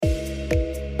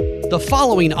The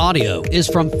following audio is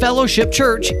from Fellowship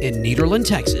Church in Nederland,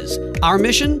 Texas. Our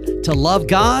mission? To love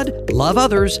God, love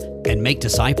others, and make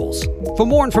disciples. For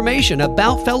more information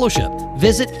about Fellowship,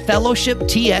 visit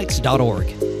fellowshiptx.org.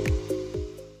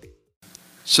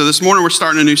 So this morning we're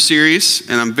starting a new series,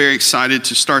 and I'm very excited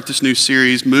to start this new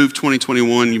series, Move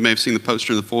 2021. You may have seen the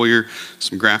poster in the foyer,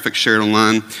 some graphics shared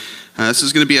online. This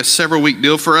is going to be a several-week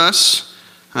deal for us.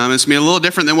 It's going to be a little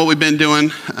different than what we've been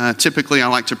doing. Typically, I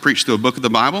like to preach through a book of the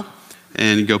Bible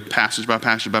and go passage by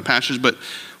passage by passage. But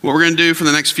what we're going to do for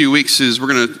the next few weeks is we're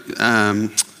going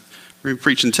to be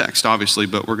preaching text, obviously,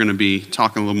 but we're going to be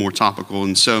talking a little more topical.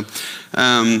 And so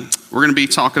we're going to be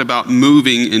talking about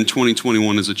moving in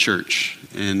 2021 as a church.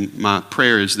 And my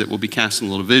prayer is that we'll be casting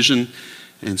a little vision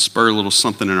and spur a little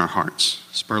something in our hearts,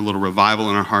 spur a little revival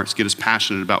in our hearts, get us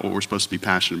passionate about what we're supposed to be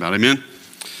passionate about. Amen?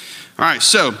 All right,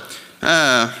 so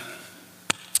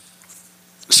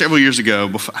several years ago,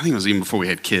 I think it was even before we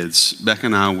had kids, Becca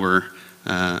and I were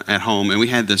at home, and we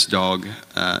had this dog.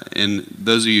 And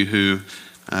those of you who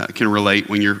can relate,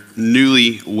 when you're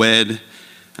newly wed,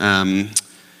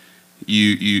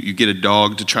 you get a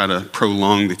dog to try to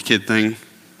prolong the kid thing,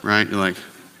 right? You're like,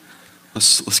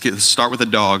 let's start with a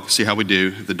dog, see how we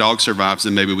do. If the dog survives,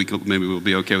 then maybe we'll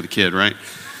be okay with the kid, right?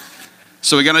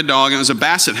 So we got a dog, and it was a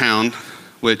basset hound,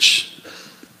 which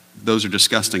those are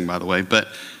disgusting, by the way, but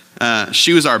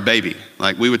she was our baby.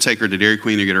 Like, we would take her to Dairy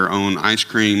Queen to get her own ice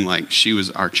cream. Like, she was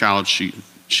our child. She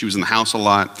was in the house a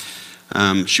lot.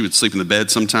 She would sleep in the bed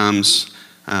sometimes,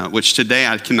 which today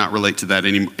I cannot relate to that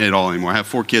at all anymore. I have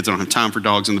 4 kids. I don't have time for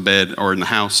dogs in the bed or in the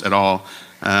house at all.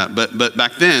 But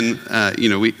back then,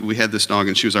 we had this dog,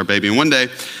 and she was our baby. And one day,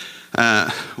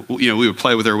 we would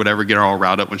play with her or whatever, get her all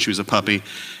riled up when she was a puppy.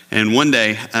 And one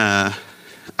day, I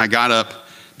got up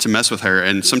to mess with her,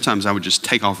 and sometimes I would just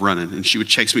take off running, and she would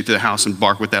chase me through the house and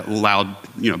bark with that loud,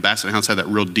 basset hounds had that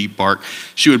real deep bark.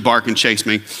 She would bark and chase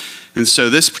me. And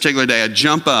so this particular day, I'd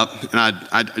jump up, and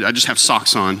I just have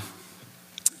socks on,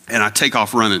 and I take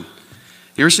off running.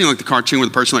 You ever seen like the cartoon where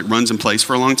the person like runs in place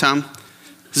for a long time?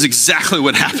 This is exactly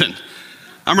what happened.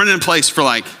 I'm running in place for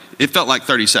it felt like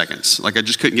 30 seconds. Like I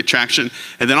just couldn't get traction.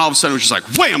 And then all of a sudden it was just like,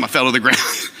 wham, I fell to the ground.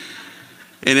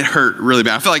 And it hurt really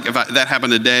bad. I feel like if that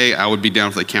happened today, I would be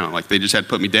down for the count. Like they just had to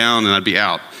put me down and I'd be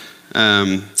out.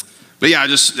 But yeah, I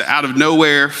just out of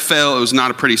nowhere fell. It was not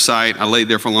a pretty sight. I laid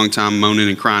there for a long time moaning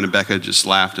and crying, and Becca just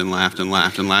laughed and laughed and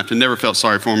laughed and laughed and never felt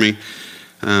sorry for me.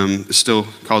 It still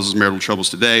causes marital troubles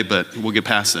today, but we'll get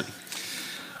past it.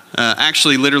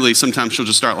 Actually, literally, sometimes she'll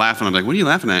just start laughing. I'm like, what are you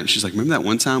laughing at? And she's like, remember that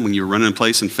one time when you were running in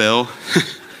place and fell?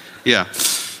 Yeah.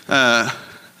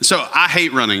 So I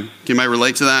hate running. Can anybody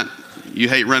relate to that? You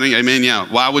hate running? Amen, yeah.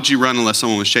 Why would you run unless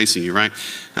someone was chasing you, right?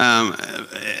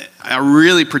 I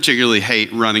really particularly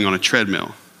hate running on a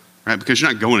treadmill, right? Because you're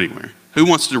not going anywhere. Who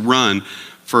wants to run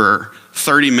for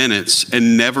 30 minutes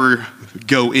and never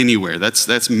go anywhere?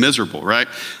 That's miserable, right?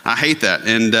 I hate that.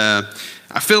 And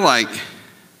I feel like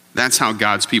that's how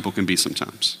God's people can be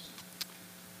sometimes,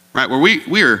 right? Where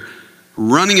we are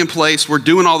running in place, we're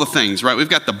doing all the things, right? We've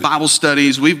got the Bible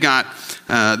studies, we've got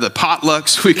the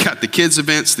potlucks, we've got the kids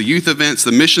events, the youth events,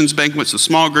 the missions banquets, the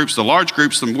small groups, the large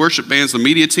groups, the worship bands, the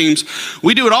media teams.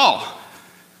 We do it all,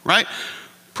 right?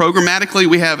 Programmatically,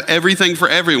 we have everything for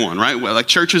everyone, right? Like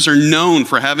churches are known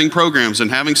for having programs and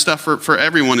having stuff for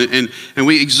everyone, and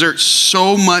we exert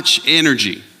so much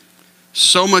energy,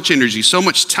 so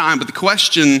much time. But the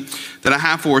question that I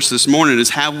have for us this morning is,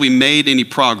 have we made any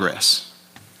progress?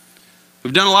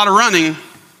 We've done a lot of running,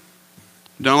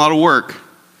 we've done a lot of work,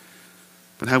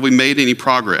 but have we made any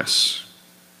progress?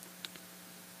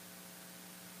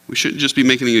 We shouldn't just be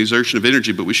making an exertion of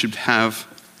energy, but we should have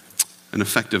an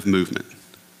effective movement.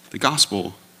 The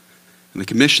gospel and the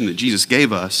commission that Jesus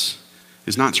gave us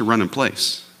is not to run in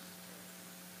place.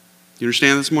 You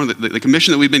understand this more? The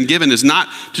commission that we've been given is not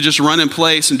to just run in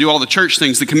place and do all the church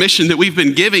things. The commission that we've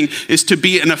been giving is to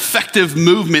be an effective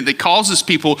movement that causes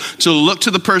people to look to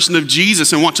the person of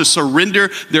Jesus and want to surrender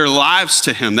their lives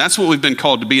to him. That's what we've been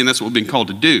called to be, and that's what we've been called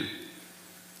to do.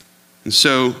 And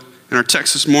so in our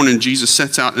text this morning, Jesus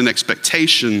sets out an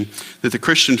expectation that the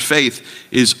Christian faith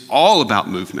is all about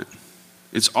movement.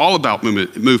 It's all about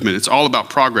movement. It's all about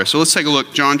progress. So let's take a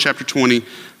look. John chapter 20,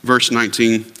 verse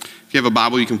 19. If you have a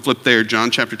Bible, you can flip there.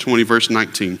 John chapter 20, verse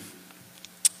 19.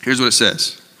 Here's what it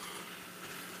says.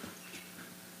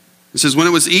 It says, when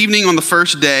it was evening on the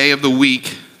first day of the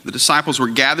week, the disciples were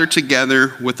gathered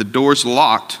together with the doors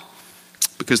locked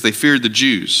because they feared the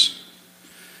Jews.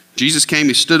 Jesus came,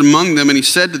 he stood among them, and he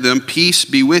said to them, peace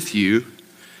be with you.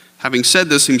 Having said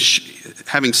this,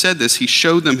 he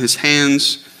showed them his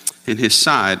hands and his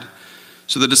side.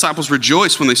 So the disciples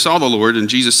rejoiced when they saw the Lord, and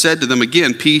Jesus said to them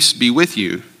again, "Peace be with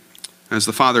you. As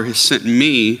the Father has sent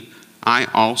me, I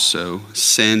also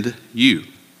send you."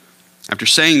 After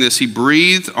saying this, he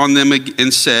breathed on them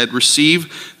and said,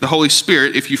 "Receive the Holy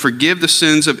Spirit. If you forgive the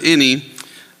sins of any,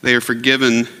 they are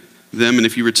forgiven them. And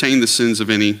if you retain the sins of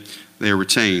any, they are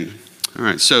retained." All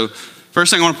right, so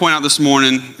first thing I want to point out this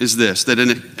morning is this, that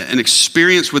an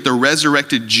experience with the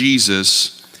resurrected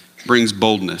Jesus brings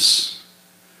boldness.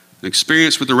 An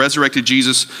experience with the resurrected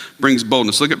Jesus brings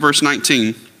boldness. Look at verse 19.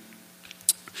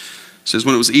 It says,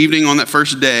 "When it was evening on that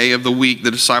first day of the week,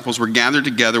 the disciples were gathered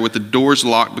together with the doors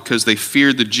locked because they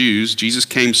feared the Jews. Jesus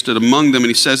came, stood among them, and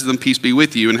he says to them, 'Peace be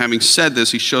with you.' And having said this,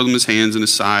 he showed them his hands and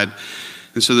his side.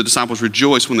 And so the disciples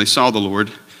rejoiced when they saw the Lord.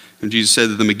 And Jesus said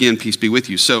to them again, 'Peace be with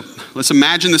you.'" So let's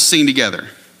imagine this scene together.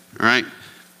 All right?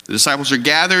 The disciples are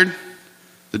gathered.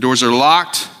 The doors are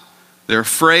locked. They're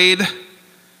afraid.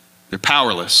 They're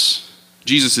powerless.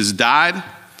 Jesus has died.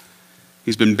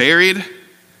 He's been buried.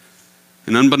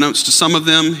 And unbeknownst to some of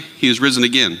them, he has risen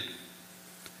again.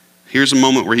 Here's a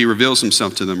moment where he reveals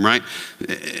himself to them, right?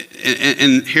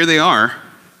 And here they are,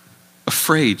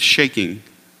 afraid, shaking,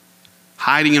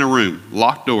 hiding in a room,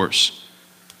 locked doors.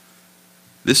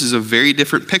 This is a very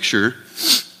different picture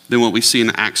than what we see in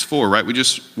Acts 4, right? We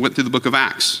just went through the book of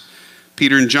Acts.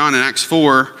 Peter and John in Acts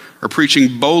 4 are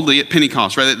preaching boldly at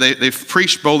Pentecost, right? They've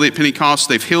preached boldly at Pentecost.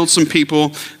 They've healed some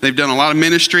people. They've done a lot of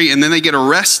ministry, and then they get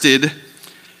arrested.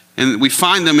 And we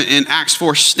find them in Acts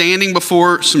 4 standing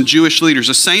before some Jewish leaders,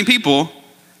 the same people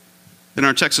in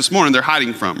our text this morning they're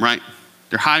hiding from, right?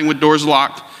 They're hiding with doors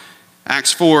locked.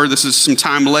 Acts 4, this is some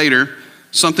time later.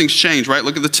 Something's changed, right?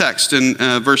 Look at the text in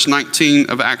verse 19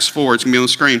 of Acts 4. It's going to be on the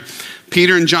screen.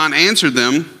 Peter and John answered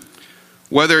them,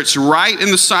 "Whether it's right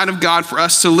in the sight of God for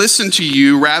us to listen to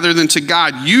you rather than to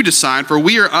God, you decide, for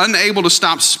we are unable to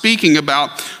stop speaking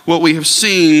about what we have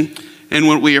seen and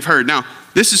what we have heard." Now,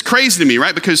 this is crazy to me,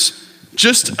 right? Because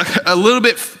just a little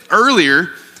bit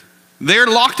earlier, they're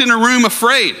locked in a room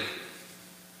afraid,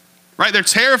 right? They're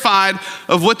terrified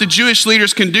of what the Jewish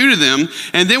leaders can do to them.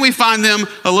 And then we find them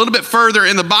a little bit further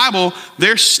in the Bible.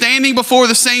 They're standing before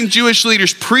the same Jewish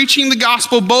leaders, preaching the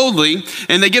gospel boldly,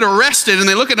 and they get arrested and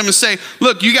they look at them and say,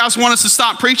 "Look, you guys want us to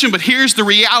stop preaching, but here's the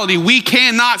reality. We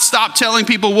cannot stop telling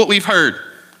people what we've heard.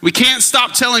 We can't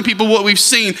stop telling people what we've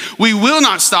seen. We will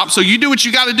not stop, so you do what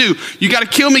you got to do. You got to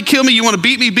kill me. You want to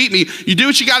beat me. You do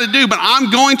what you got to do, but I'm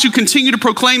going to continue to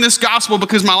proclaim this gospel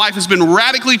because my life has been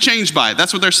radically changed by it."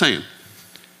 That's what they're saying.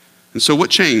 And so what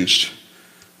changed?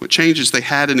 What changed is they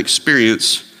had an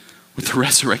experience with the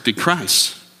resurrected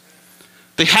Christ.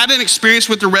 They had an experience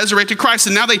with the resurrected Christ,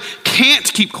 and now they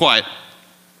can't keep quiet.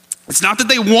 It's not that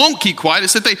they won't keep quiet,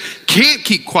 it's that they can't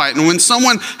keep quiet. And when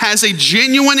someone has a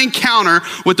genuine encounter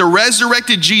with the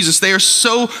resurrected Jesus, they are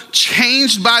so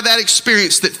changed by that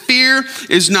experience that fear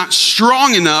is not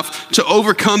strong enough to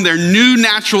overcome their new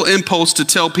natural impulse to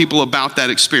tell people about that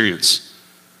experience.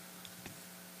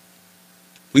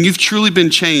 When you've truly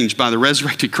been changed by the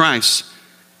resurrected Christ,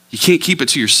 you can't keep it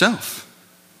to yourself.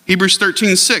 Hebrews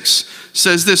 13:6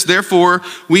 says this, "Therefore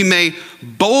we may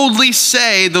boldly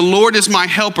say, 'The Lord is my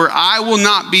helper. I will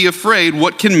not be afraid.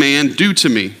 What can man do to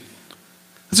me?'"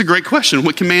 That's a great question.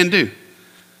 What can man do?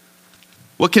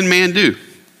 What can man do?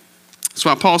 That's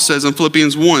why Paul says in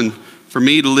Philippians 1, "For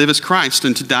me to live is Christ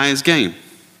and to die is gain."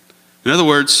 In other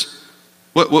words,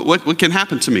 what can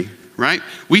happen to me? Right?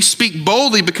 We speak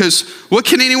boldly because what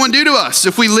can anyone do to us?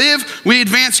 If we live, we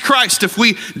advance Christ. If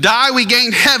we die, we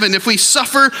gain heaven. If we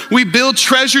suffer, we build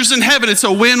treasures in heaven. It's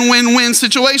a win-win-win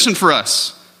situation for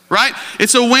us, right?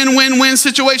 It's a win-win-win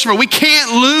situation for us. We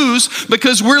can't lose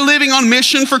because we're living on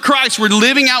mission for Christ. We're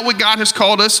living out what God has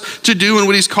called us to do and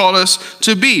what he's called us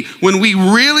to be. When we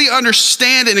really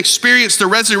understand and experience the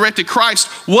resurrected Christ,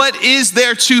 what is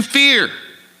there to fear?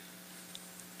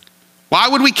 Why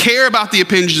would we care about the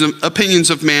opinions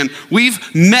of man? We've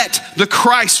met the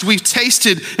Christ. We've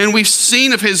tasted and we've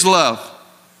seen of his love.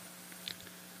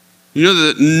 You know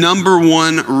the number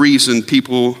one reason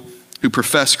people who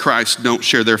profess Christ don't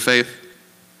share their faith?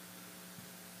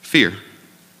 Fear.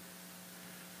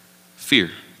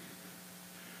 Fear.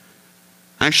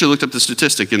 I actually looked up the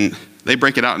statistic and they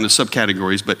break it out into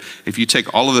subcategories, but if you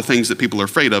take all of the things that people are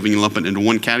afraid of and you lump it into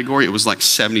one category, it was like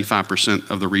 75%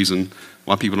 of the reason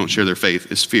why people don't share their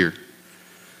faith is fear.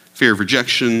 Fear of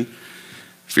rejection,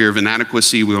 fear of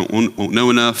inadequacy, we won't know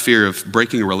enough, fear of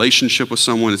breaking a relationship with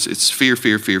someone. It's fear,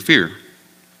 fear, fear, fear.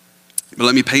 But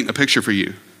let me paint a picture for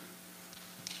you.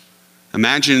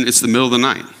 Imagine it's the middle of the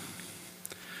night.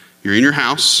 You're in your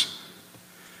house.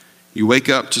 You wake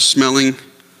up to smelling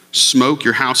smoke.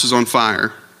 Your house is on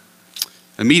fire.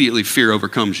 Immediately fear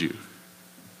overcomes you.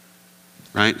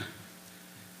 right?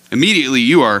 Immediately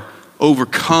you are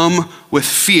overcome with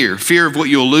fear. Fear of what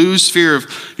you'll lose, fear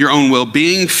of your own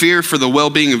well-being, fear for the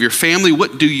well-being of your family.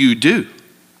 What do?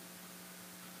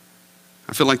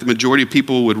 I feel like the majority of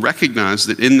people would recognize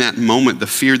that in that moment, the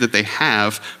fear that they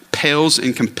have pales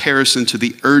in comparison to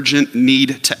the urgent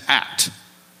need to act.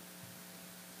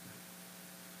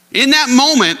 In that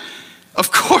moment,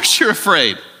 of course you're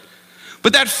afraid.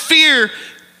 But that fear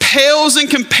pales in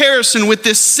comparison with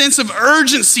this sense of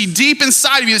urgency deep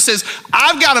inside of you that says,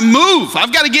 I've got to move.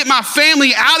 I've got to get my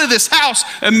family out of this house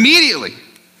immediately.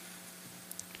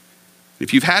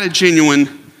 If you've had a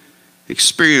genuine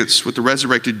experience with the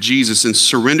resurrected Jesus and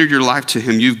surrendered your life to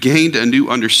him, you've gained a new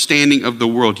understanding of the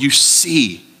world. You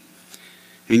see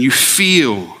and you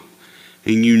feel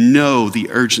and you know the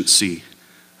urgency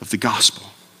of the gospel.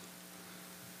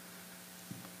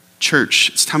 Church,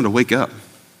 it's time to wake up.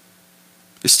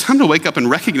 It's time to wake up and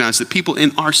recognize that people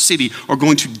in our city are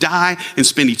going to die and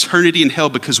spend eternity in hell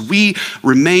because we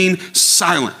remain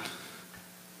silent.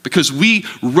 Because we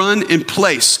run in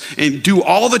place and do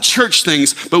all the church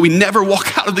things, but we never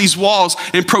walk out of these walls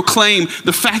and proclaim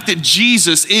the fact that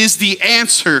Jesus is the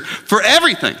answer for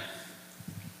everything.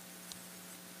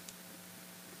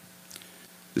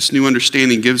 This new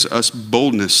understanding gives us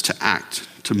boldness to act,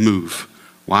 to move.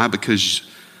 Why? Because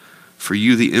for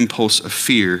you, the impulse of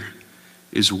fear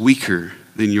is weaker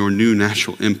than your new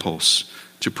natural impulse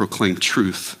to proclaim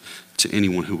truth to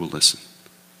anyone who will listen.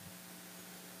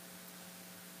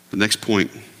 The next point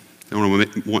I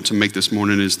want to make this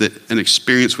morning is that an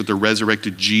experience with the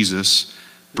resurrected Jesus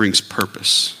brings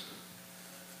purpose.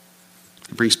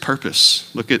 It brings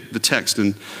purpose. Look at the text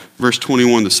in verse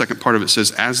 21. The second part of it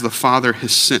says, as the Father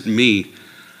has sent me,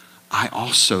 I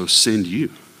also send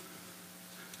you.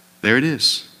 There it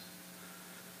is.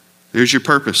 There's your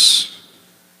purpose.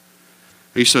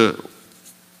 I used to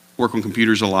work on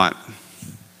computers a lot.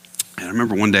 And I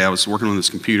remember one day I was working on this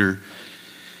computer.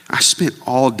 I spent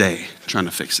all day trying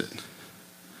to fix it.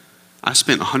 I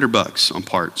spent $100 on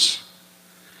parts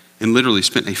and literally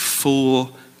spent a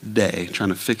full day trying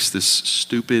to fix this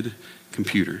stupid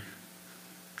computer.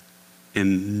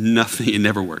 And nothing, it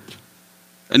never worked.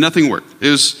 And nothing worked.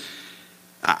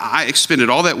 I expended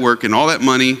all that work and all that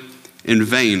money in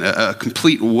vain, a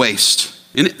complete waste.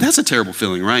 And that's a terrible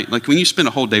feeling, right? Like when you spend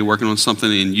a whole day working on something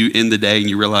and you end the day and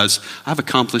you realize, I've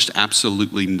accomplished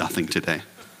absolutely nothing today.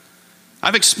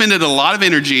 I've expended a lot of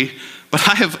energy, but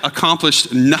I have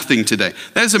accomplished nothing today.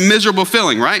 That is a miserable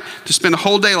feeling, right? To spend a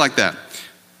whole day like that.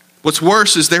 What's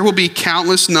worse is there will be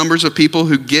countless numbers of people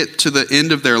who get to the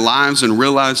end of their lives and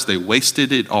realize they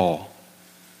wasted it all.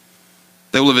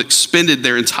 They will have expended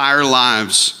their entire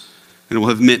lives and it will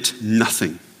have meant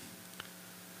nothing.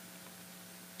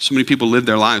 So many people live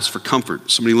their lives for comfort.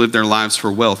 So many live their lives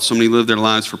for wealth. So many live their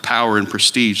lives for power and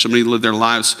prestige. So many live their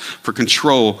lives for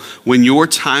control. When your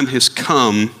time has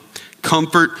come,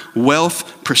 comfort,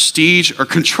 wealth, prestige, or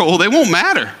control, they won't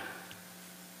matter.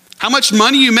 How much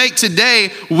money you make today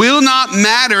will not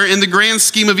matter in the grand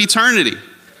scheme of eternity.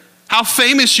 How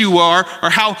famous you are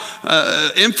or how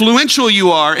influential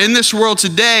you are in this world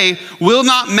today will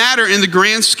not matter in the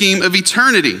grand scheme of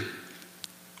eternity.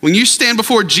 When you stand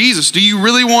before Jesus, do you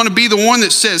really want to be the one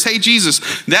that says, hey, Jesus,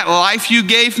 that life you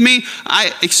gave me,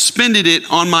 I expended it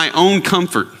on my own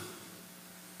comfort?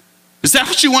 Is that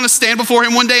what you want to stand before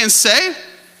him one day and say?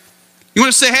 You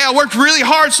want to say, hey, I worked really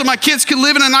hard so my kids could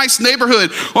live in a nice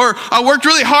neighborhood, or I worked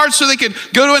really hard so they could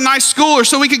go to a nice school, or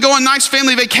so we could go on nice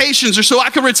family vacations, or so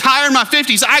I could retire in my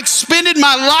 50s. I expended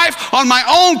my life on my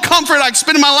own comfort. I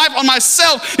expended my life on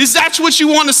myself. Is that what you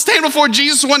want to stand before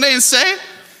Jesus one day and say?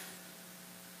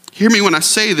 Hear me when I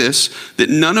say this, that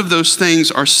none of those things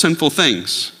are sinful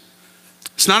things.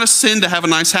 It's not a sin to have a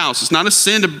nice house. It's not a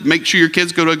sin to make sure your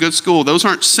kids go to a good school. Those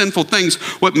aren't sinful things.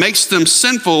 What makes them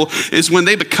sinful is when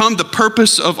they become the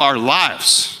purpose of our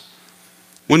lives.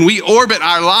 When we orbit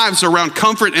our lives around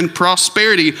comfort and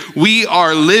prosperity, we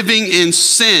are living in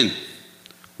sin.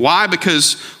 Why?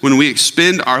 Because when we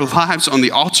expend our lives on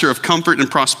the altar of comfort and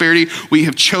prosperity, we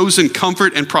have chosen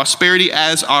comfort and prosperity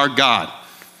as our God.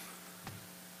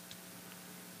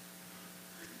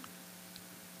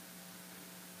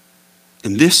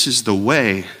 And this is the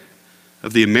way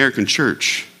of the American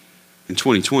church in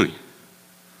 2020.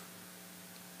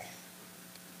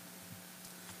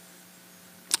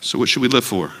 So what should we live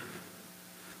for?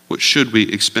 What should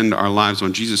we expend our lives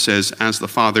on? Jesus says, as the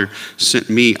Father sent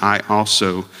me, I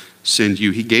also send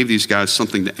you. He gave these guys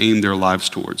something to aim their lives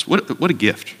towards. What a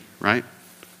gift, right?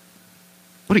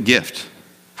 What a gift.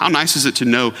 How nice is it to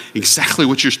know exactly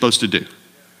what you're supposed to do?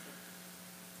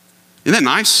 Isn't that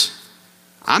nice?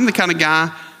 I'm the kind of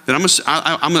guy that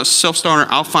I'm a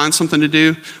self-starter, I'll find something to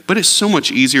do, but it's so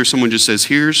much easier if someone just says,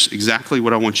 here's exactly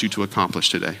what I want you to accomplish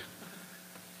today.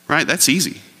 Right? That's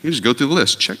easy. You just go through the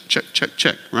list. Check, check, check,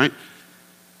 check, right?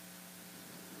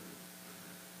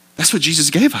 That's what Jesus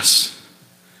gave us.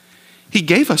 He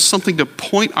gave us something to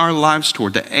point our lives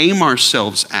toward, to aim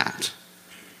ourselves at.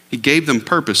 He gave them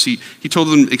purpose. He told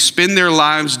them to expend their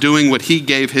lives doing what he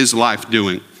gave his life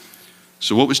doing.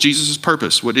 So what was Jesus'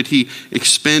 purpose? What did he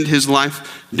expend his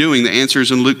life doing? The answer is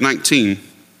in Luke 19,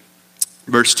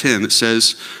 verse 10. It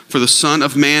says, for the Son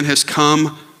of Man has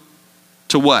come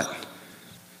to what?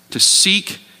 To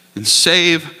seek and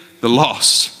save the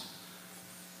lost.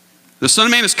 The Son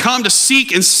of Man has come to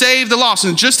seek and save the lost.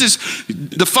 And just as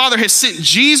the Father has sent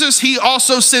Jesus, he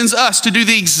also sends us to do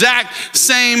the exact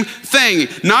same thing.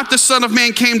 Not the Son of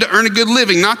Man came to earn a good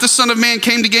living. Not the Son of Man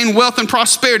came to gain wealth and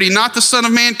prosperity. Not the Son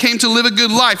of Man came to live a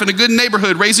good life in a good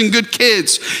neighborhood, raising good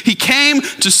kids. He came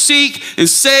to seek and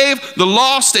save the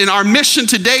lost. And our mission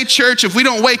today, church, if we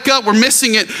don't wake up, we're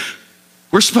missing it.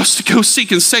 We're supposed to go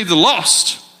seek and save the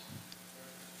lost.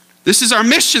 This is our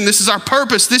mission. This is our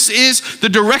purpose. This is the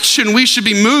direction we should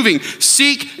be moving.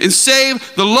 Seek and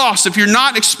save the lost. If you're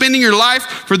not expending your life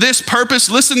for this purpose,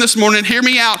 listen this morning, hear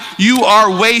me out. You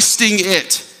are wasting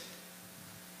it.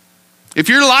 If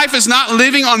your life is not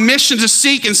living on mission to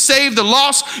seek and save the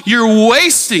lost, you're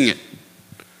wasting it.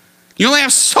 You only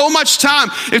have so much time.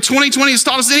 If 2020 has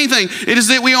taught us anything, it is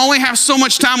that we only have so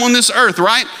much time on this earth,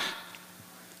 right?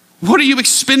 What are you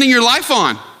expending your life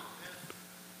on?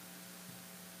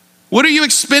 What are you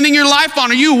expending your life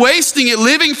on? Are you wasting it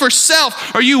living for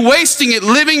self? Are you wasting it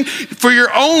living for your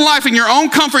own life and your own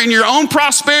comfort and your own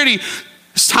prosperity?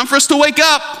 It's time for us to wake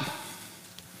up,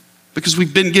 because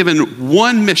we've been given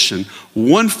one mission,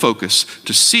 one focus,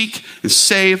 to seek and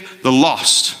save the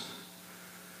lost.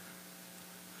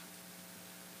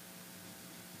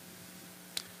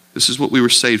 This is what we were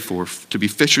saved for, to be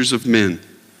fishers of men,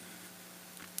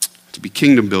 to be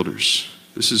kingdom builders.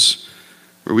 This is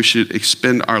where we should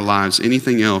expend our lives.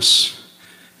 Anything else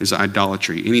is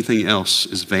idolatry. Anything else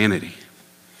is vanity.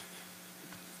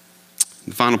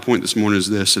 And the final point this morning is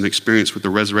this: an experience with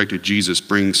the resurrected Jesus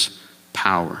brings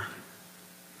power.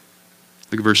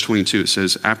 Look at verse 22. It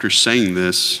says, after saying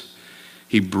this,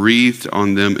 he breathed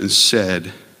on them and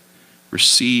said,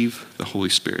 receive the Holy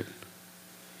Spirit.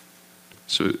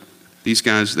 So these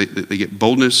guys, they get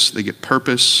boldness, they get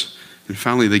purpose, and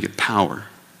finally they get power.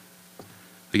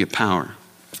 They get power.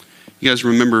 You guys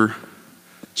remember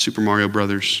Super Mario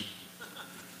Brothers?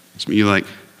 Some of you like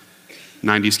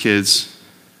 90s kids.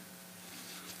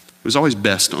 It was always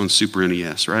best on Super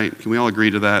NES, right? Can we all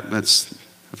agree to that? I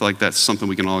feel like that's something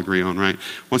we can all agree on, right?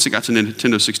 Once it got to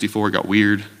Nintendo 64, it got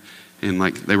weird, and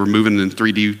like they were moving in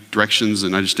 3D directions,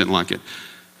 and I just didn't like it.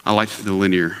 I liked the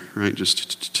linear, right?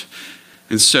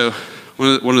 And so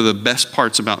one of the best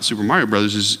parts about Super Mario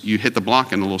Brothers is you hit the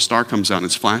block and a little star comes out and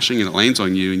it's flashing and it lands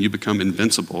on you and you become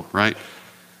invincible, right?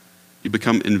 You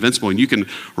become invincible and you can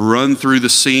run through the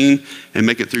scene and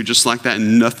make it through just like that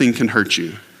and nothing can hurt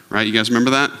you, right? You guys remember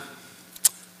that?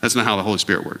 That's not how the Holy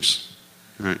Spirit works,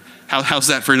 right? How's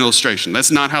that for an illustration?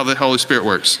 That's not how the Holy Spirit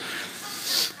works.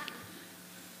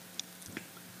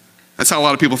 That's how a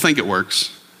lot of people think it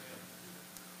works,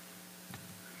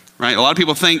 right? A lot of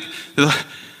people think,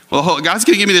 well, God's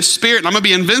going to give me this spirit and I'm going to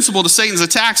be invincible to Satan's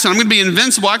attacks and I'm going to be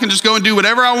invincible. I can just go and do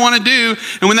whatever I want to do.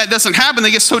 And when that doesn't happen,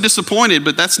 they get so disappointed,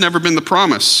 but that's never been the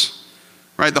promise,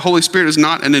 right? The Holy Spirit is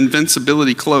not an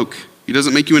invincibility cloak. He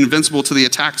doesn't make you invincible to the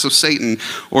attacks of Satan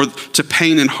or to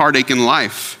pain and heartache in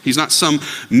life. He's not some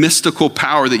mystical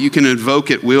power that you can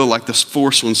invoke at will like the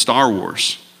Force in Star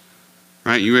Wars,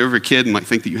 right? You ever a kid and like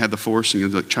think that you had the Force and you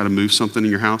like try to move something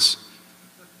in your house?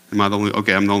 Am I the only,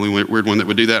 okay, I'm the only weird one that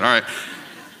would do that. All right.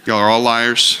 Y'all are all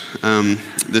liars.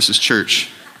 This is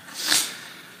church.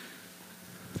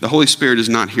 The Holy Spirit is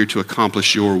not here to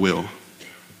accomplish your will.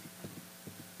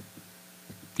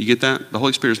 You get that? The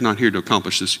Holy Spirit is not here to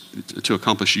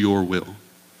accomplish your will.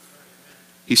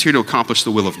 He's here to accomplish the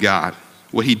will of God.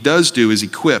 What he does do is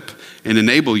equip and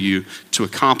enable you to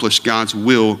accomplish God's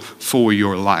will for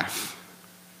your life.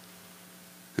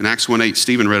 In Acts 1:8,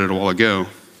 Stephen read it a while ago.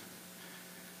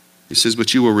 He says,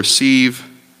 but you will receive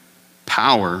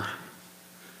power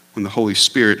when the Holy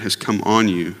Spirit has come on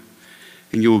you,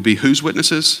 and you will be whose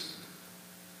witnesses?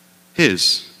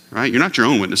 His, right? You're not your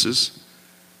own witnesses.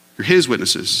 You're his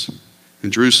witnesses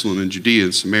in Jerusalem and Judea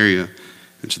and Samaria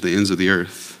and to the ends of the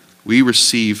earth. We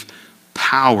receive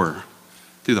power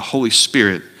through the Holy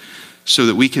Spirit so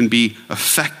that we can be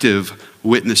effective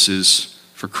witnesses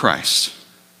for Christ.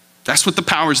 That's what the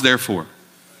power is there for.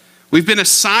 We've been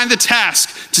assigned the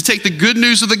task to take the good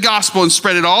news of the gospel and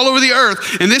spread it all over the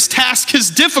earth, and this task is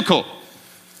difficult.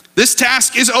 This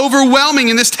task is overwhelming,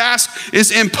 and this task is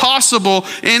impossible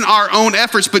in our own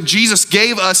efforts, but Jesus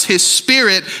gave us his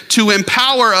Spirit to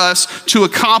empower us to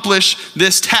accomplish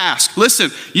this task. Listen,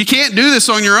 you can't do this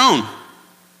on your own.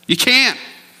 You can't.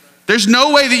 There's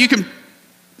no way that you can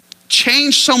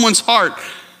change someone's heart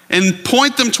and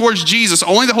point them towards Jesus.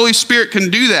 Only the Holy Spirit can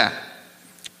do that.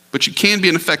 But you can be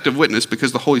an effective witness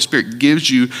because the Holy Spirit gives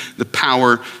you the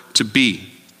power to be.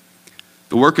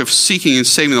 The work of seeking and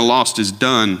saving the lost is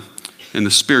done in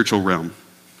the spiritual realm.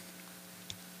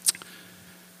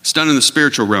 It's done in the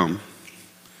spiritual realm.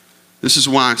 This is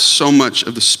why so much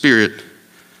of the Spirit,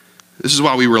 this is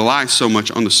why we rely so much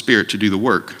on the Spirit to do the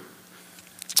work.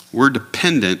 We're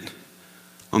dependent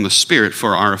on the Spirit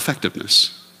for our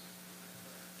effectiveness.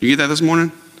 You get that this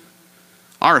morning?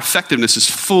 Our effectiveness is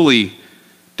fully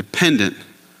dependent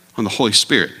on the Holy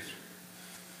Spirit.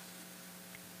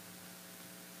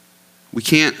 We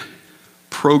can't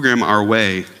program our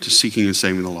way to seeking and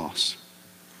saving the lost.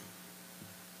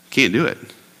 Can't do it.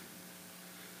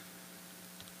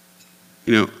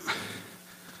 You know,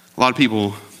 a lot of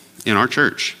people in our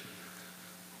church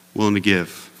willing to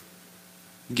give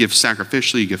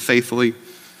sacrificially, give faithfully.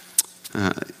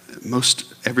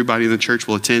 Most everybody in the church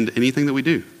will attend anything that we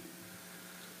do.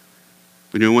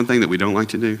 We do one thing that we don't like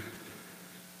to do: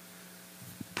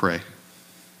 pray.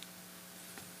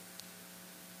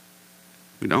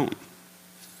 We don't.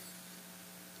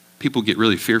 People get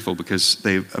really fearful because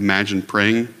they imagine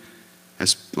praying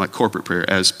as like corporate prayer,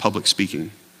 as public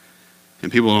speaking.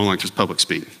 And people don't like just public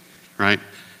speak, right?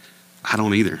 I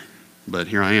don't either, but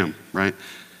here I am, right?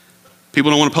 People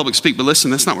don't want to public speak, but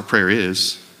listen, that's not what prayer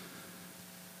is.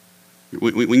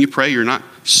 When you pray, you're not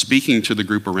speaking to the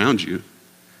group around you.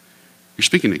 You're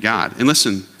speaking to God. And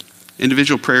listen,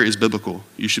 individual prayer is biblical.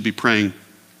 You should be praying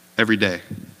every day.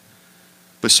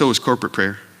 But so is corporate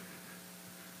prayer.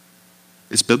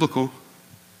 It's biblical.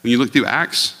 When you look through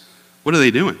Acts, what are they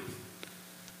doing?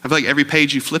 I feel like every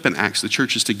page you flip in Acts, the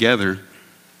church is together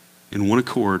in one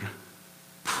accord,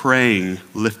 praying,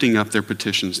 lifting up their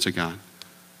petitions to God.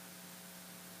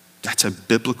 That's a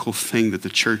biblical thing that the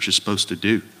church is supposed to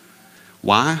do.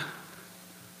 Why?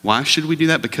 Why should we do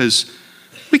that? Because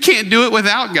we can't do it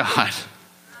without God.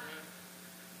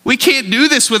 We can't do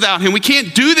this without him. We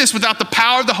can't do this without the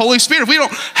power of the Holy Spirit. If we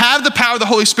don't have the power of the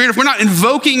Holy Spirit, if we're not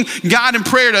invoking God in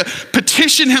prayer to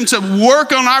petition him to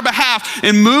work on our behalf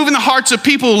and move in the hearts of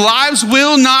people, lives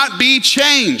will not be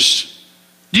changed.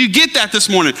 Do you get that this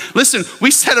morning? Listen, we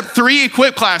set up 3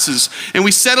 equip classes and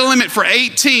we set a limit for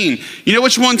 18. You know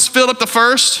which ones filled up the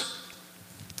first?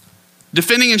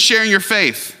 Defending and sharing your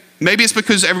faith. Maybe it's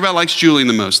because everybody likes Julian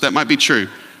the most. That might be true.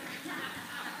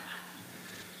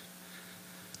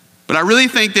 But I really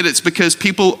think that it's because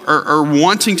people are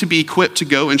wanting to be equipped to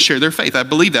go and share their faith. I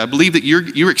believe that. I believe that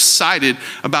you're excited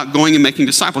about going and making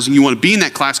disciples, and you want to be in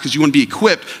that class because you want to be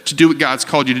equipped to do what God's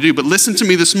called you to do. But listen to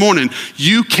me this morning.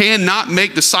 You cannot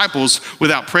make disciples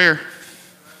without prayer.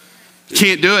 You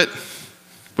can't do it.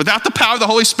 Without the power of the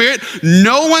Holy Spirit,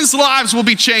 no one's lives will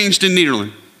be changed in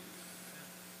Nederland.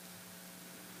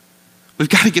 We've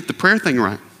got to get the prayer thing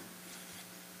right.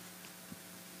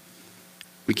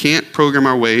 We can't program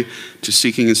our way to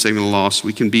seeking and saving the lost.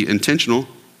 We can be intentional.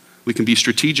 We can be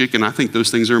strategic, and I think those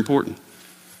things are important.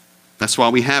 That's why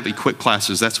we have equip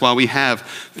classes. That's why we have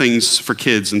things for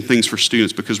kids and things for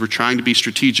students, because we're trying to be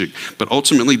strategic. But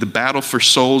ultimately, the battle for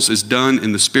souls is done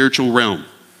in the spiritual realm.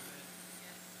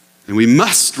 And we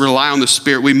must rely on the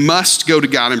Spirit. We must go to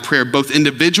God in prayer, both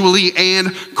individually and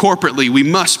corporately. We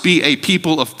must be a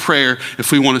people of prayer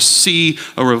if we want to see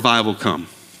a revival come.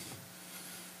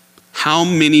 How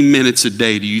many minutes a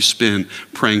day do you spend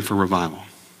praying for revival?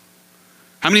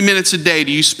 How many minutes a day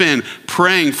do you spend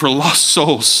praying for lost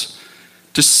souls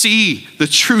to see the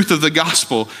truth of the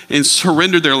gospel and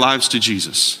surrender their lives to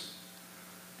Jesus?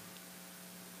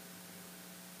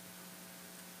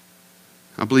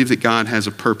 I believe that God has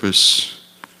a purpose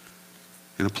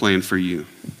and a plan for you.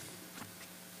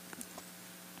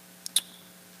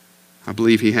 I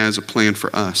believe he has a plan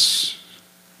for us.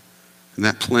 And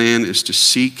that plan is to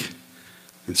seek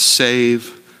and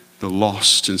save the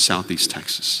lost in Southeast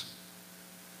Texas.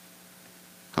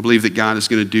 I believe that God is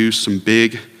going to do some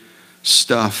big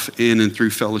stuff in and through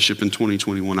Fellowship in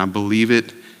 2021. I believe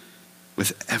it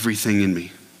with everything in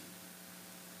me.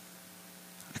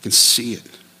 I can see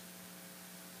it.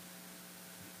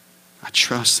 I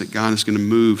trust that God is going to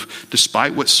move.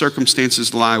 Despite what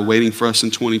circumstances lie waiting for us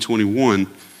in 2021,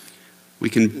 we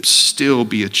can still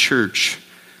be a church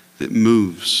that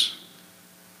moves.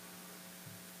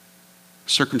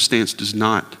 Circumstance does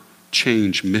not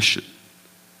change mission.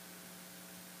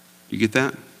 You get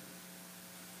that?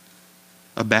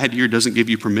 A bad year doesn't give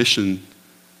you permission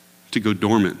to go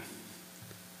dormant.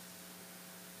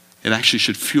 It actually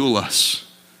should fuel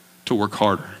us to work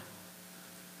harder.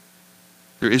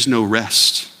 There is no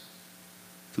rest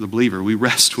for the believer. We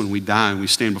rest when we die and we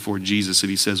stand before Jesus and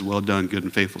he says, well done, good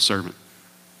and faithful servant.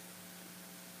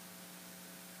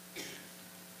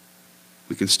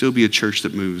 We can still be a church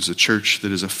that moves, a church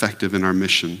that is effective in our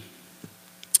mission.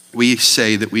 We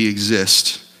say that we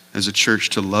exist as a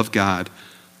church to love God,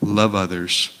 love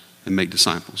others, and make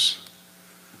disciples.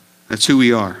 That's who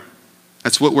we are.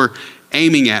 That's what we're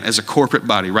aiming at as a corporate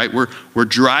body, right? We're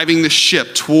driving the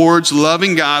ship towards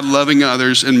loving God, loving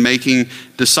others, and making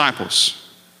disciples.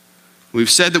 We've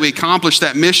said that we accomplish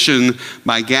that mission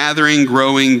by gathering,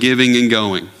 growing, giving, and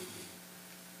going.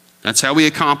 That's how we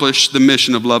accomplish the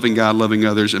mission of loving God, loving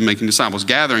others, and making disciples.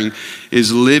 Gathering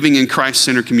is living in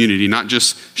Christ-centered community, not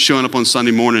just showing up on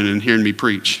Sunday morning and hearing me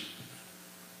preach.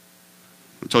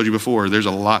 I told you before, there's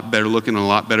a lot better looking and a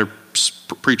lot better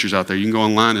preachers out there. You can go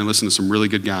online and listen to some really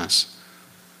good guys.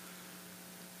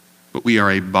 But we are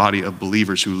a body of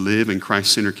believers who live in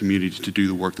Christ-centered community to do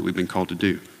the work that we've been called to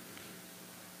do.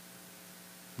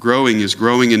 Growing is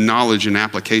growing in knowledge and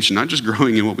application, not just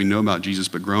growing in what we know about Jesus,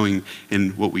 but growing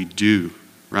in what we do,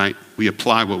 right? We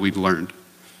apply what we've learned.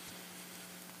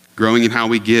 Growing in how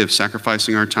we give,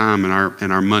 sacrificing our time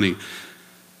and our money.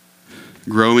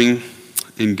 Growing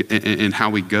in how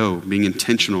we go, being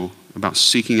intentional about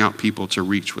seeking out people to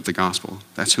reach with the gospel.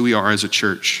 That's who we are as a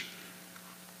church.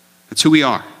 That's who we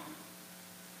are.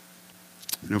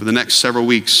 And over the next several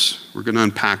weeks, we're going to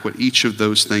unpack what each of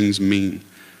those things mean.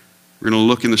 We're going to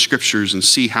look in the scriptures and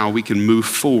see how we can move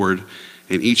forward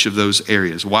in each of those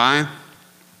areas. Why?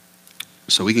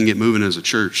 So we can get moving as a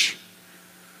church.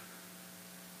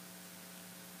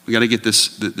 We got to get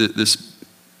this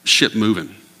ship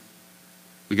moving.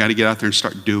 We got to get out there and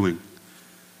start doing.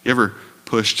 You ever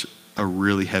pushed a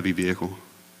really heavy vehicle?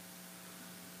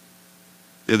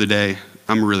 The other day,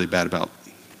 I'm really bad about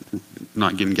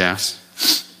not getting gas.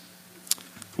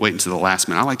 Wait until the last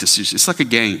minute. I like to see, it's like a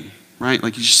game, right?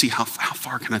 Like you just see how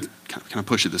far can I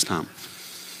push it this time?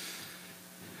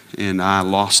 And I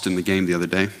lost in the game the other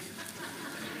day.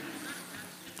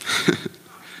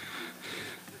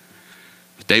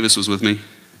 Davis was with me.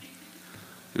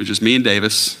 It was just me and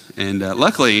Davis. And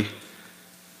luckily,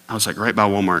 I was like right by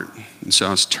Walmart. And so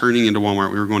I was turning into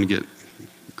Walmart. We were going to get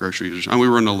groceries. We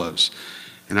were in the Lowe's.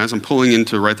 And as I'm pulling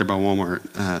into right there by Walmart,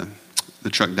 the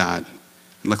truck died.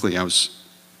 Luckily,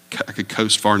 I could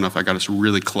coast far enough. I got us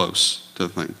really close to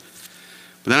the thing.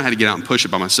 But then I had to get out and push it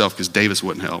by myself because Davis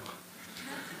wouldn't help.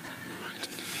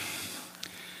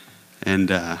 And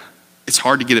it's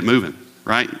hard to get it moving,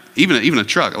 right? Even a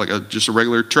truck, like just a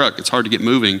regular truck, it's hard to get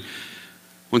moving.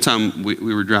 One time we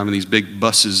were driving these big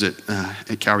buses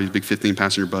at Calvary's big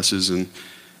 15-passenger buses, and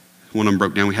one of them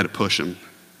broke down. We had to push them.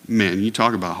 Man, you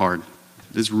talk about hard.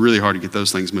 It's really hard to get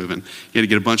those things moving. You got to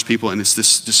get a bunch of people, and it's this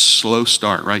slow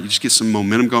start, right? You just get some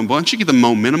momentum going. But once you get the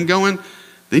momentum going,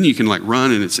 then you can like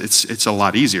run, and it's a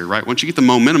lot easier, right? Once you get the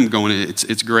momentum going,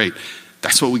 it's great.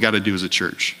 That's what we got to do as a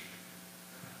church.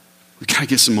 We got to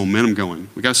get some momentum going.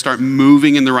 We got to start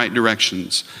moving in the right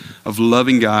directions of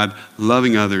loving God,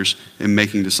 loving others, and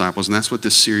making disciples. And that's what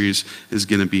this series is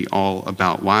going to be all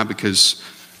about. Why? Because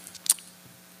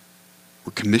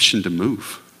we're commissioned to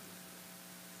move.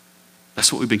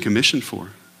 That's what we've been commissioned for,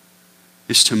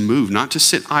 is to move, not to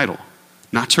sit idle,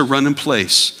 not to run in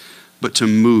place, but to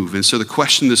move. And so the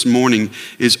question this morning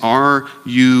is, are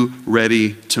you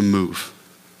ready to move?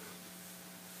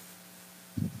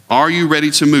 Are you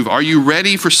ready to move? Are you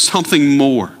ready for something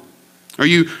more? Are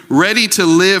you ready to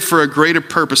live for a greater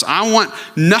purpose? I want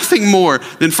nothing more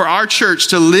than for our church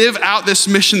to live out this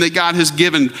mission that God has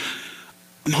given.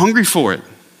 I'm hungry for it.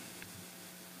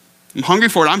 I'm hungry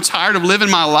for it. I'm tired of living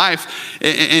my life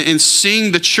and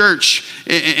seeing the church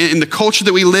and the culture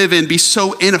that we live in be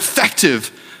so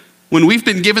ineffective when we've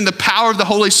been given the power of the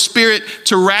Holy Spirit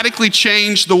to radically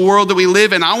change the world that we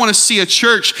live in. I want to see a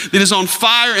church that is on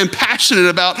fire and passionate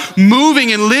about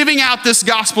moving and living out this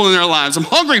gospel in their lives. I'm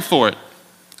hungry for it.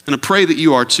 And I pray that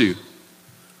you are too.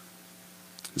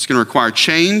 It's going to require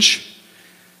change.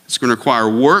 It's going to require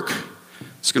work.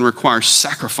 It's going to require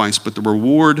sacrifice, but the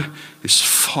reward is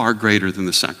far greater than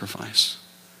the sacrifice.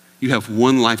 You have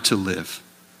one life to live.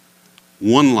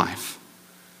 One life.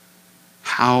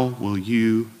 How will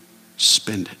you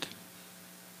spend it?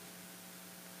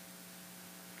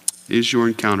 Is your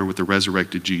encounter with the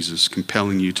resurrected Jesus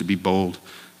compelling you to be bold,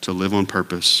 to live on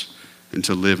purpose, and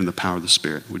to live in the power of the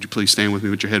Spirit? Would you please stand with me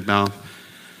with your head bowed?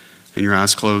 and your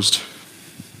eyes closed.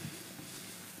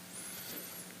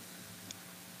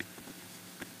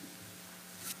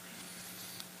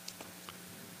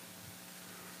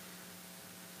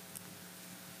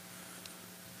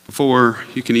 Before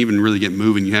you can even really get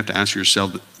moving, you have to ask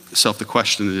yourself the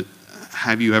question that,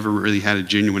 have you ever really had a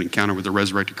genuine encounter with the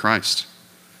resurrected Christ?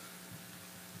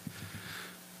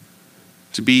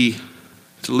 To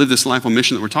live this life on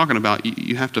mission that we're talking about,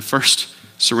 you have to first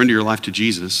surrender your life to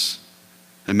Jesus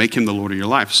and make him the Lord of your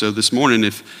life. So this morning,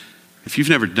 if you've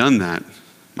never done that,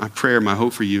 my prayer, my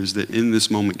hope for you is that in this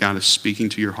moment, God is speaking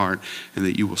to your heart and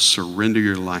that you will surrender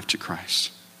your life to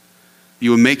Christ.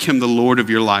 You will make him the Lord of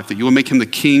your life, that you will make him the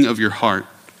king of your heart.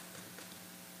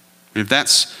 And if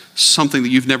that's something that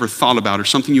you've never thought about or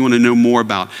something you want to know more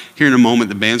about, here in a moment,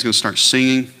 the band's going to start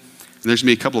singing. And there's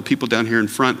going to be a couple of people down here in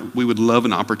front. We would love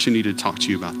an opportunity to talk to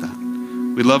you about that.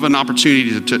 We'd love an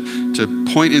opportunity to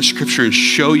point in Scripture and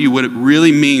show you what it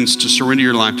really means to surrender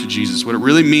your life to Jesus, what it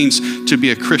really means to be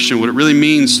a Christian, what it really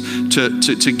means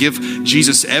to give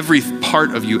Jesus every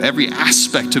part of you, every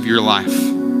aspect of your life,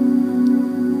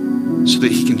 so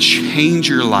that he can change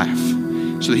your life,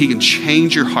 so that he can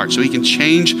change your heart, so he can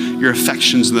change your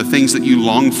affections and the things that you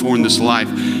long for in this life,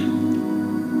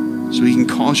 so he can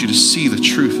cause you to see the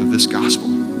truth of this gospel.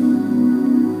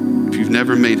 If you've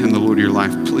never made him the Lord of your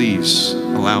life, please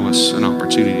allow us an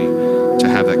opportunity to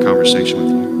have that conversation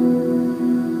with you.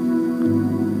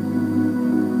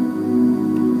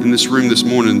 In this room this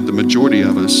morning, the majority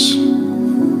of us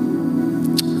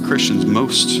are Christians,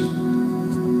 most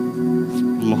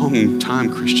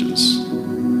long-time Christians.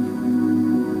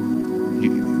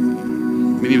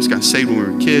 Many of us got saved when we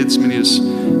were kids. Many of us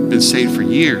have been saved for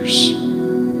years.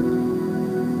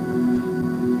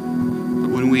 But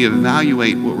when we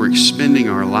evaluate what we're expending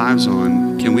our lives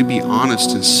on, can we be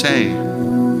honest and say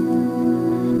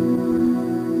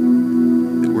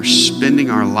that we're spending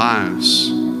our lives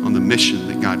on the mission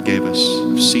that God gave us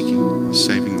of seeking and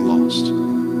saving the lost?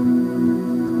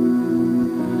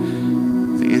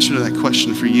 The answer to that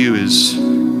question for you is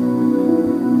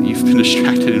that you've been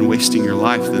distracted and wasting your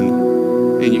life, and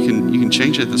you can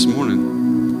change it this morning.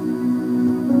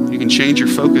 You can change your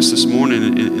focus this morning,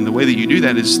 and the way that you do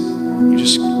that is you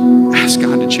just ask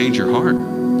God to change your heart.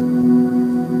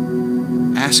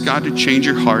 Ask God to change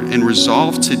your heart and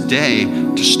resolve today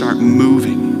to start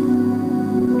moving.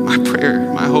 My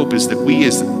prayer, my hope is that we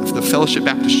as the Fellowship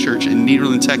Baptist Church in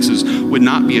Nederland, Texas would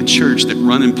not be a church that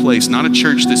run in place, not a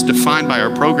church that's defined by our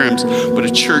programs, but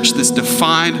a church that's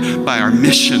defined by our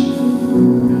mission.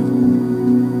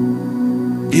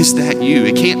 Is that you?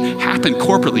 It can't happen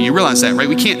corporately. You realize that, right?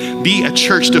 We can't be a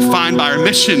church defined by our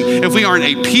mission if we aren't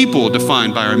a people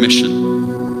defined by our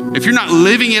mission. If you're not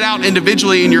living it out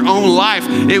individually in your own life,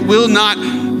 it will not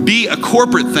be a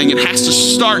corporate thing. It has to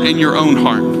start in your own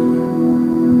heart.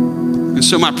 And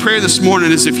so my prayer this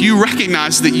morning is if you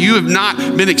recognize that you have not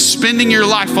been expending your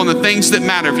life on the things that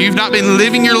matter, if you've not been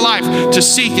living your life to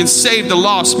seek and save the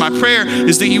lost, my prayer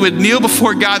is that you would kneel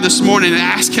before God this morning and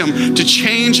ask him to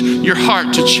change your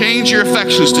heart, to change your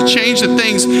affections, to change the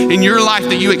things in your life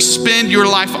that you expend your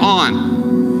life on.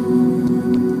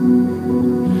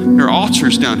 There are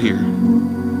altars down here.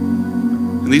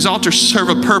 And these altars serve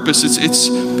a purpose. It's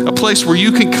a place where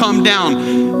you can come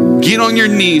down, get on your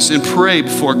knees and pray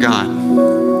before God.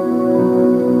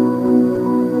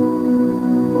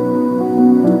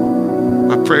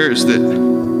 My prayer is that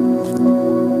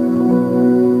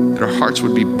our hearts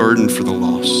would be burdened for the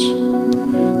lost,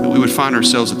 that we would find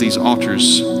ourselves at these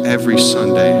altars every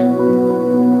Sunday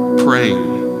praying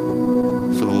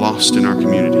for the lost in our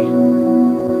community.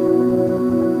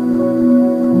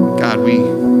 God, we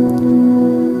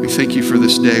thank you for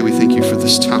this day. We thank you for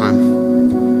this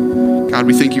time. God,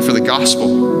 we thank you for the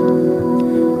gospel.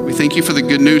 We thank you for the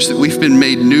good news that we've been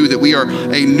made new, that we are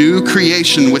a new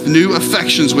creation with new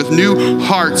affections, with new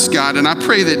hearts, God. And I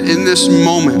pray that in this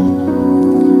moment,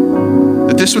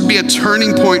 that this would be a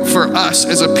turning point for us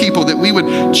as a people, that we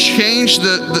would change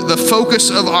the focus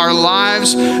of our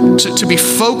lives to be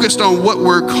focused on what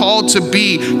we're called to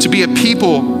be a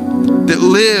people that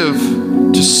live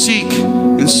to seek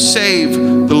and save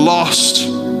the lost.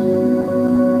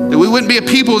 That we wouldn't be a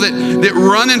people that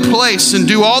run in place and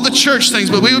do all the church things,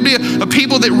 but we would be a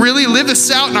people that really live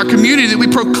this out in our community, that we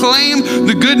proclaim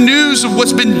the good news of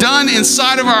what's been done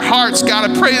inside of our hearts. God,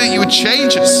 I pray that you would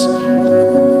change us.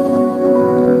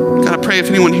 God, I pray if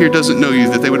anyone here doesn't know you,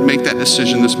 that they would make that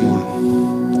decision this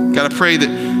morning. God, I pray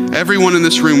that everyone in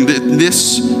this room,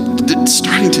 that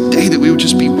starting today, that we would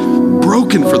just be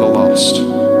broken for the lost.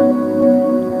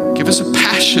 Give us a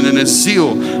passion and a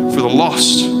zeal for the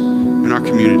lost in our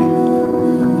community.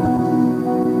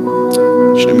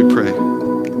 In your name we pray.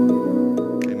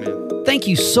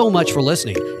 you so much for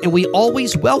listening, and we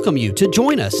always welcome you to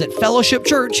join us at Fellowship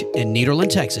Church in Nederland,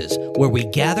 Texas, where we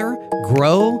gather,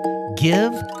 grow,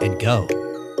 give, and go.